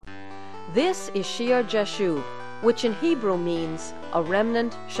This is Shear Jeshub, which in Hebrew means, a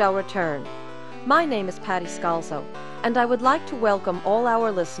remnant shall return. My name is Patty Scalzo, and I would like to welcome all our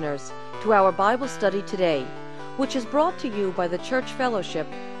listeners to our Bible study today, which is brought to you by the Church Fellowship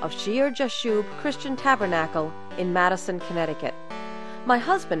of Shear Jeshub Christian Tabernacle in Madison, Connecticut. My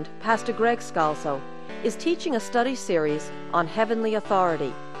husband, Pastor Greg Scalzo, is teaching a study series on heavenly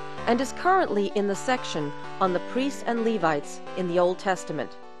authority and is currently in the section on the priests and Levites in the Old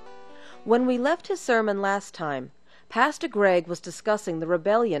Testament. When we left his sermon last time, Pastor Greg was discussing the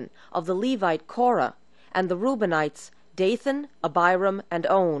rebellion of the Levite Korah and the Reubenites Dathan, Abiram, and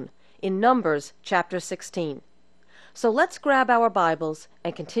On in Numbers chapter 16. So let's grab our Bibles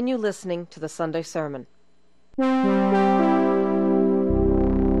and continue listening to the Sunday sermon.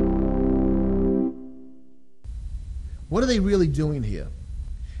 What are they really doing here?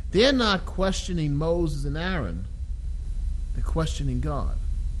 They're not questioning Moses and Aaron. They're questioning God.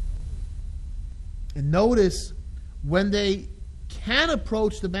 And notice, when they can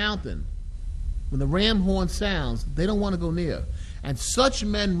approach the mountain, when the ram horn sounds, they don't want to go near. And such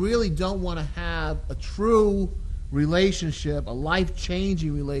men really don't want to have a true relationship, a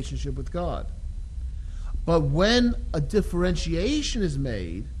life-changing relationship with God. But when a differentiation is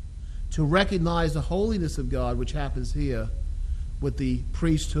made to recognize the holiness of God, which happens here with the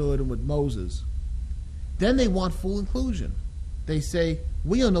priesthood and with Moses, then they want full inclusion. They say,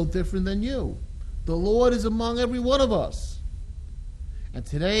 we are no different than you. The Lord is among every one of us. And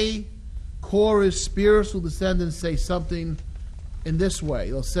today, Korah's spiritual descendants say something in this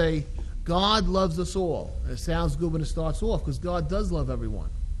way. They'll say, God loves us all. And it sounds good when it starts off, because God does love everyone.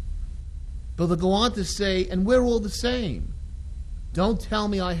 But they'll go on to say, and we're all the same. Don't tell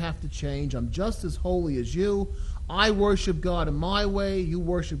me I have to change. I'm just as holy as you. I worship God in my way. You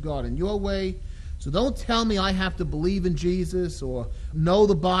worship God in your way. So don't tell me I have to believe in Jesus or know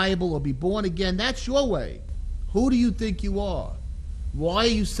the Bible or be born again. That's your way. Who do you think you are? Why are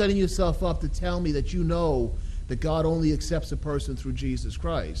you setting yourself up to tell me that you know that God only accepts a person through Jesus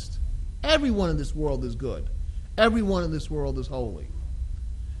Christ? Everyone in this world is good. Everyone in this world is holy.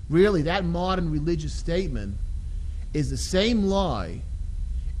 Really, that modern religious statement is the same lie,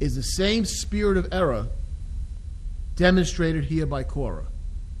 is the same spirit of error demonstrated here by Korah.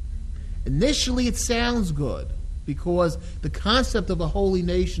 Initially, it sounds good because the concept of a holy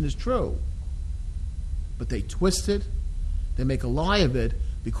nation is true. But they twist it, they make a lie of it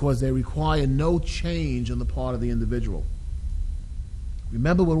because they require no change on the part of the individual.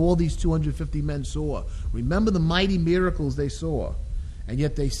 Remember what all these 250 men saw. Remember the mighty miracles they saw. And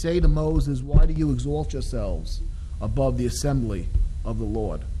yet they say to Moses, why do you exalt yourselves above the assembly of the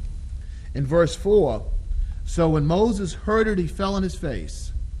Lord? In verse 4, so when Moses heard it, he fell on his face.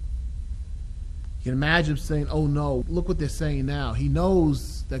 You can imagine him saying, oh no, look what they're saying now. He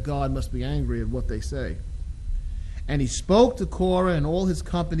knows that God must be angry at what they say. And he spoke to Korah and all his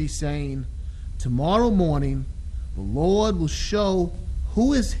company, saying, tomorrow morning the Lord will show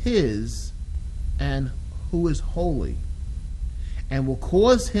who is his and who is holy, and will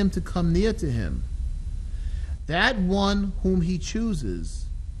cause him to come near to him. That one whom he chooses,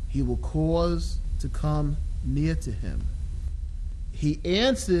 he will cause to come near to him. He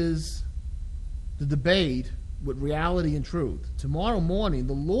answers the debate with reality and truth. Tomorrow morning,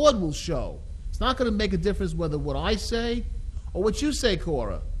 the Lord will show. It's not going to make a difference whether what I say or what you say,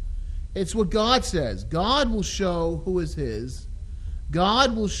 Korah. It's what God says. God will show who is his.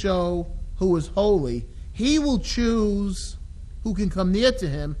 God will show who is holy. He will choose who can come near to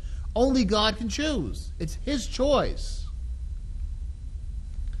him. Only God can choose. It's his choice.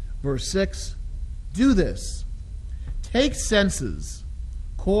 Verse 6, do this. Take censers,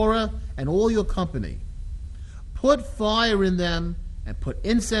 Korah and all your company. Put fire in them and put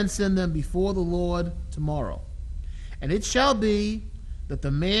incense in them before the Lord tomorrow. And it shall be that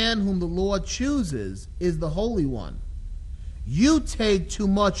the man whom the Lord chooses is the Holy One. You take too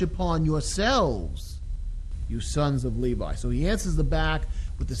much upon yourselves, you sons of Levi. So he answers the back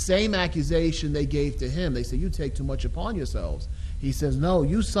with the same accusation they gave to him. They say, you take too much upon yourselves. He says, no,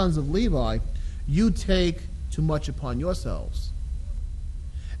 you sons of Levi, you take too much upon yourselves.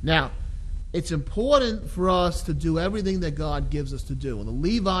 Now, it's important for us to do everything that God gives us to do. And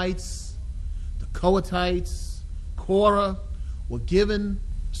the Levites, the Kohathites, Korah were given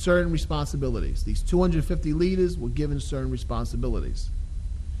certain responsibilities. These 250 leaders were given certain responsibilities.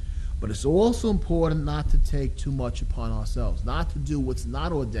 But it's also important not to take too much upon ourselves, not to do what's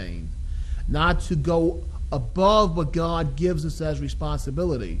not ordained, not to go above what God gives us as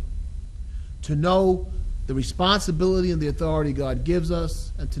responsibility, to know the responsibility and the authority God gives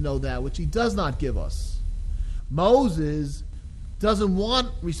us, and to know that which he does not give us. Moses doesn't want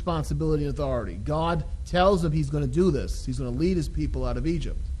responsibility and authority. God tells him he's going to do this. He's going to lead his people out of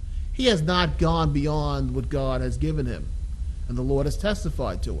Egypt. He has not gone beyond what God has given him, and the Lord has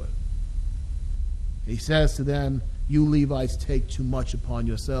testified to it. He says to them, you Levites take too much upon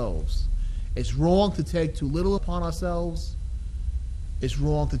yourselves. It's wrong to take too little upon ourselves. It's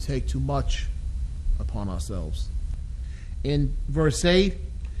wrong to take too much upon ourselves. In verse 8,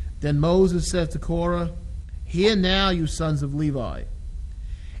 then Moses said to Korah, hear now, you sons of Levi,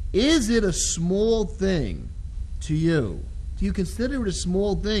 is it a small thing to you? Do you consider it a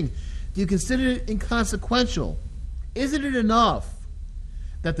small thing? Do you consider it inconsequential? Isn't it enough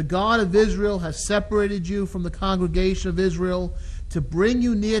that the God of Israel has separated you from the congregation of Israel to bring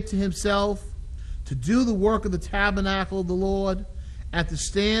you near to himself, to do the work of the tabernacle of the Lord, and to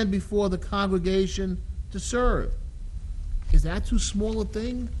stand before the congregation to serve? Is that too small a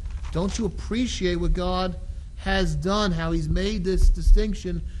thing? Don't you appreciate what God has done, how he's made this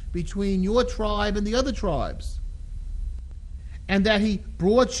distinction between your tribe and the other tribes? And that he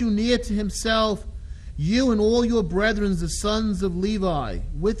brought you near to himself, you and all your brethren, the sons of Levi,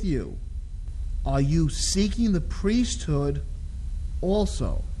 with you. Are you seeking the priesthood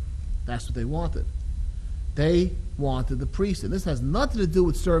also? That's what they wanted. They wanted the priesthood. This has nothing to do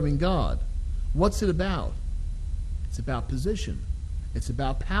with serving God. What's it about? It's about position. It's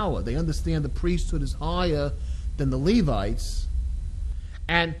about power. They understand the priesthood is higher than the Levites.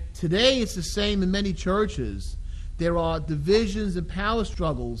 And today it's the same in many churches. There are divisions and power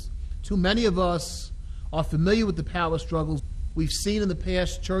struggles. Too many of us are familiar with the power struggles we've seen in the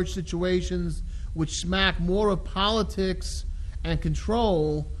past church situations which smack more of politics and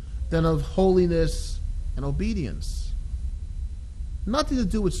control than of holiness and obedience. Nothing to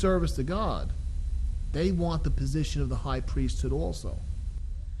do with service to God. They want the position of the high priesthood also.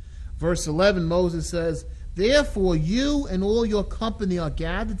 Verse 11, Moses says, therefore you and all your company are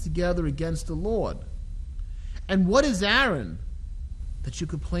gathered together against the Lord. And what is Aaron that you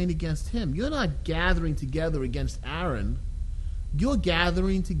complain against him? You're not gathering together against Aaron. You're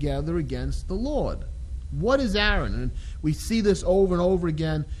gathering together against the Lord. What is Aaron? And we see this over and over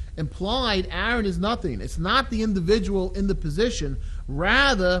again. Implied, Aaron is nothing. It's not the individual in the position.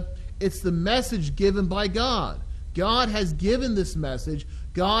 Rather, it's the message given by God. God has given this message.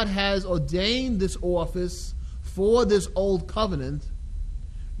 God has ordained this office for this old covenant.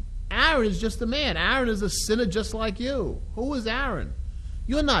 Aaron is just a man. Aaron is a sinner just like you. Who is Aaron?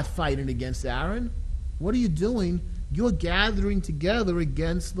 You're not fighting against Aaron. What are you doing? You're gathering together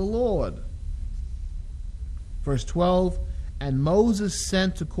against the Lord. Verse 12, and Moses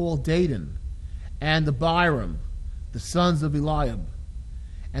sent to call Dathan and Abiram, the sons of Eliab.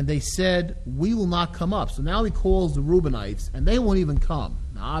 And they said, we will not come up. So now he calls the Reubenites, and they won't even come.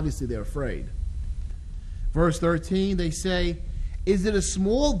 Now obviously they're afraid. Verse 13, they say, is it a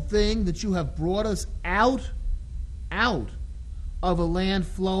small thing that you have brought us out of a land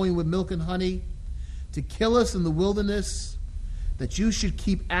flowing with milk and honey, to kill us in the wilderness, that you should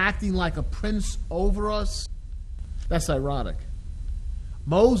keep acting like a prince over us? That's ironic.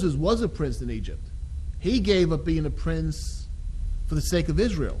 Moses was a prince in Egypt. He gave up being a prince for the sake of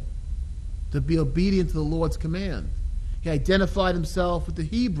Israel, to be obedient to the Lord's command. He identified himself with the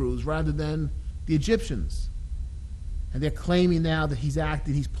Hebrews rather than the Egyptians. And they're claiming now that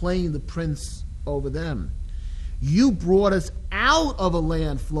he's playing the prince over them. You brought us out of a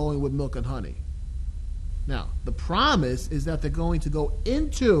land flowing with milk and honey. Now, the promise is that they're going to go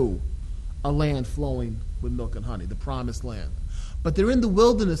into a land flowing with milk and honey, the promised land. But they're in the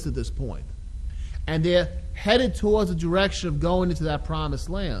wilderness at this point. And they're headed towards the direction of going into that promised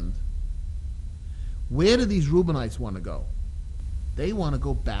land. Where do these Reubenites want to go? They want to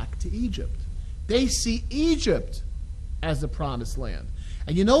go back to Egypt. They see Egypt as the promised land.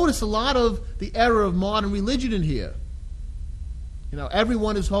 And you notice a lot of the error of modern religion in here. You know,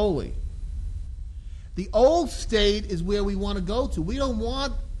 everyone is holy. The old state is where we want to go to. We don't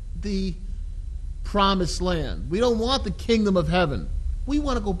want the promised land. We don't want the kingdom of heaven. We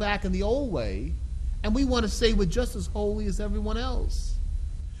want to go back in the old way, and we want to say we're just as holy as everyone else.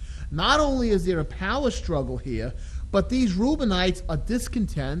 Not only is there a power struggle here, but these Reubenites are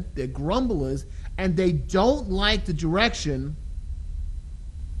discontent, they're grumblers, and they don't like the direction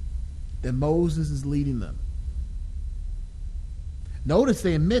that Moses is leading them. Notice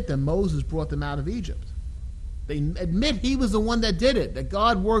they admit that Moses brought them out of Egypt. They admit he was the one that did it, that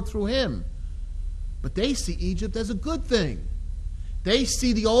God worked through him. But they see Egypt as a good thing. They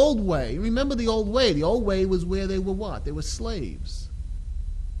see the old way. Remember the old way. The old way was where they were what? They were slaves.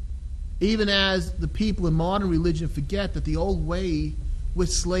 Even as the people in modern religion forget that the old way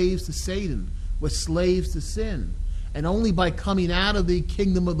was slaves to Satan, was slaves to sin. And only by coming out of the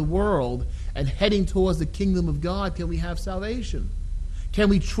kingdom of the world and heading towards the kingdom of God can we have salvation. Can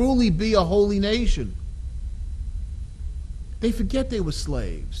we truly be a holy nation? They forget they were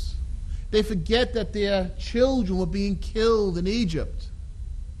slaves. They forget that their children were being killed in Egypt.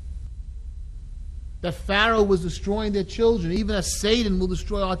 That Pharaoh was destroying their children, even as Satan will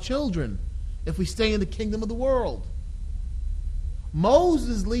destroy our children if we stay in the kingdom of the world. Moses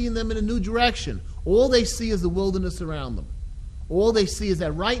is leading them in a new direction. All they see is the wilderness around them. All they see is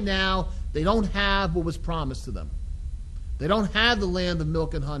that right now they don't have what was promised to them. They don't have the land of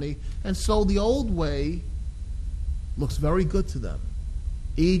milk and honey, and so the old way looks very good to them.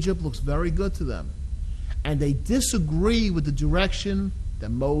 Egypt looks very good to them. And they disagree with the direction that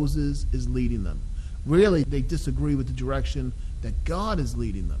Moses is leading them. Really, they disagree with the direction that God is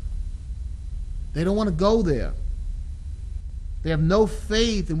leading them. They don't want to go there. They have no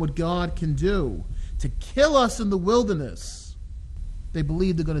faith in what God can do to kill us in the wilderness. They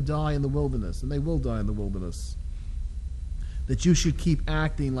believe they're going to die in the wilderness, and they will die in the wilderness. That you should keep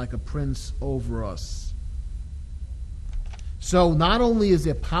acting like a prince over us. So not only is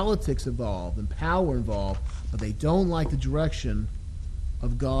there politics involved and power involved, but they don't like the direction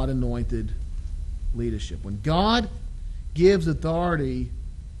of God-anointed leadership. When God gives authority,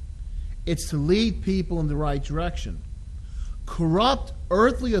 it's to lead people in the right direction. Corrupt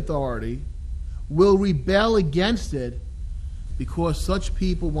earthly authority will rebel against it because such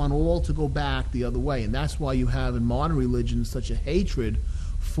people want all to go back the other way. And that's why you have in modern religion such a hatred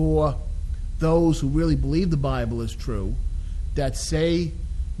for those who really believe the Bible is true, that say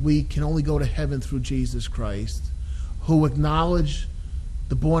we can only go to heaven through Jesus Christ, who acknowledge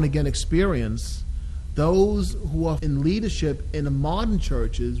the born-again experience. Those who are in leadership in the modern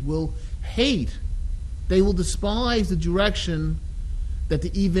churches will hate, they will despise the direction that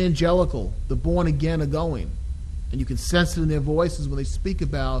the evangelical, the born-again, are going. And you can sense it in their voices when they speak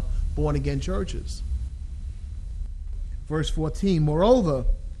about born-again churches. Verse 14, moreover,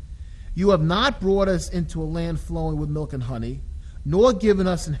 you have not brought us into a land flowing with milk and honey, nor given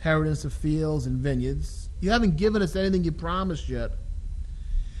us inheritance of fields and vineyards. You haven't given us anything you promised yet.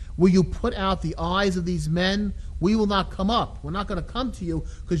 Will you put out the eyes of these men? We will not come up. We're not going to come to you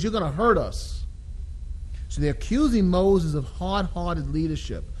because you're going to hurt us. So they're accusing Moses of hard-hearted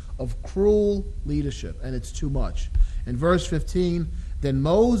leadership, of cruel leadership, and it's too much. In verse 15, then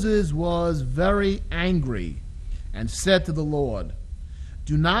Moses was very angry and said to the Lord,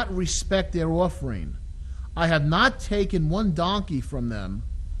 do not respect their offering. I have not taken one donkey from them,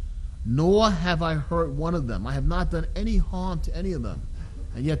 nor have I hurt one of them. I have not done any harm to any of them.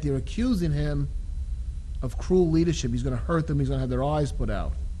 And yet they're accusing him of cruel leadership. He's going to hurt them. He's going to have their eyes put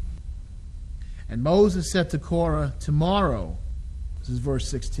out. And Moses said to Korah, tomorrow, this is verse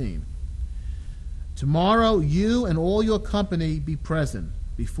 16, tomorrow you and all your company be present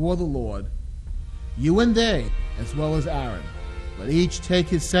before the Lord, you and they, as well as Aaron. Let each take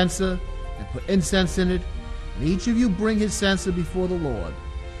his censer and put incense in it, and each of you bring his censer before the Lord,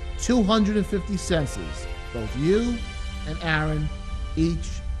 250 censers, both you and Aaron, each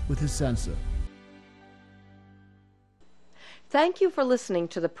with his censer. Thank you for listening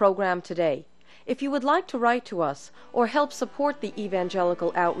to the program today. If you would like to write to us or help support the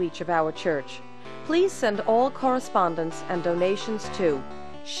evangelical outreach of our church, please send all correspondence and donations to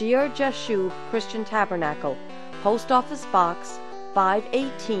Shir Jashub Christian Tabernacle, Post Office Box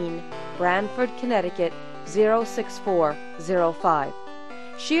 518, Branford, Connecticut 06405.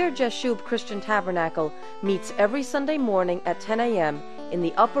 Shir Jashub Christian Tabernacle meets every Sunday morning at 10 a.m. in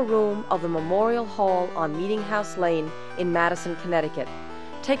the upper room of the Memorial Hall on Meeting House Lane in Madison, Connecticut.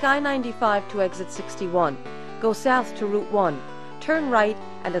 Take I-95 to exit 61. Go south to Route 1. Turn right,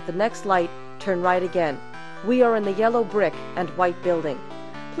 and at the next light, turn right again. We are in the yellow brick and white building.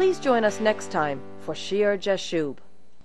 Please join us next time for Shir Jashub.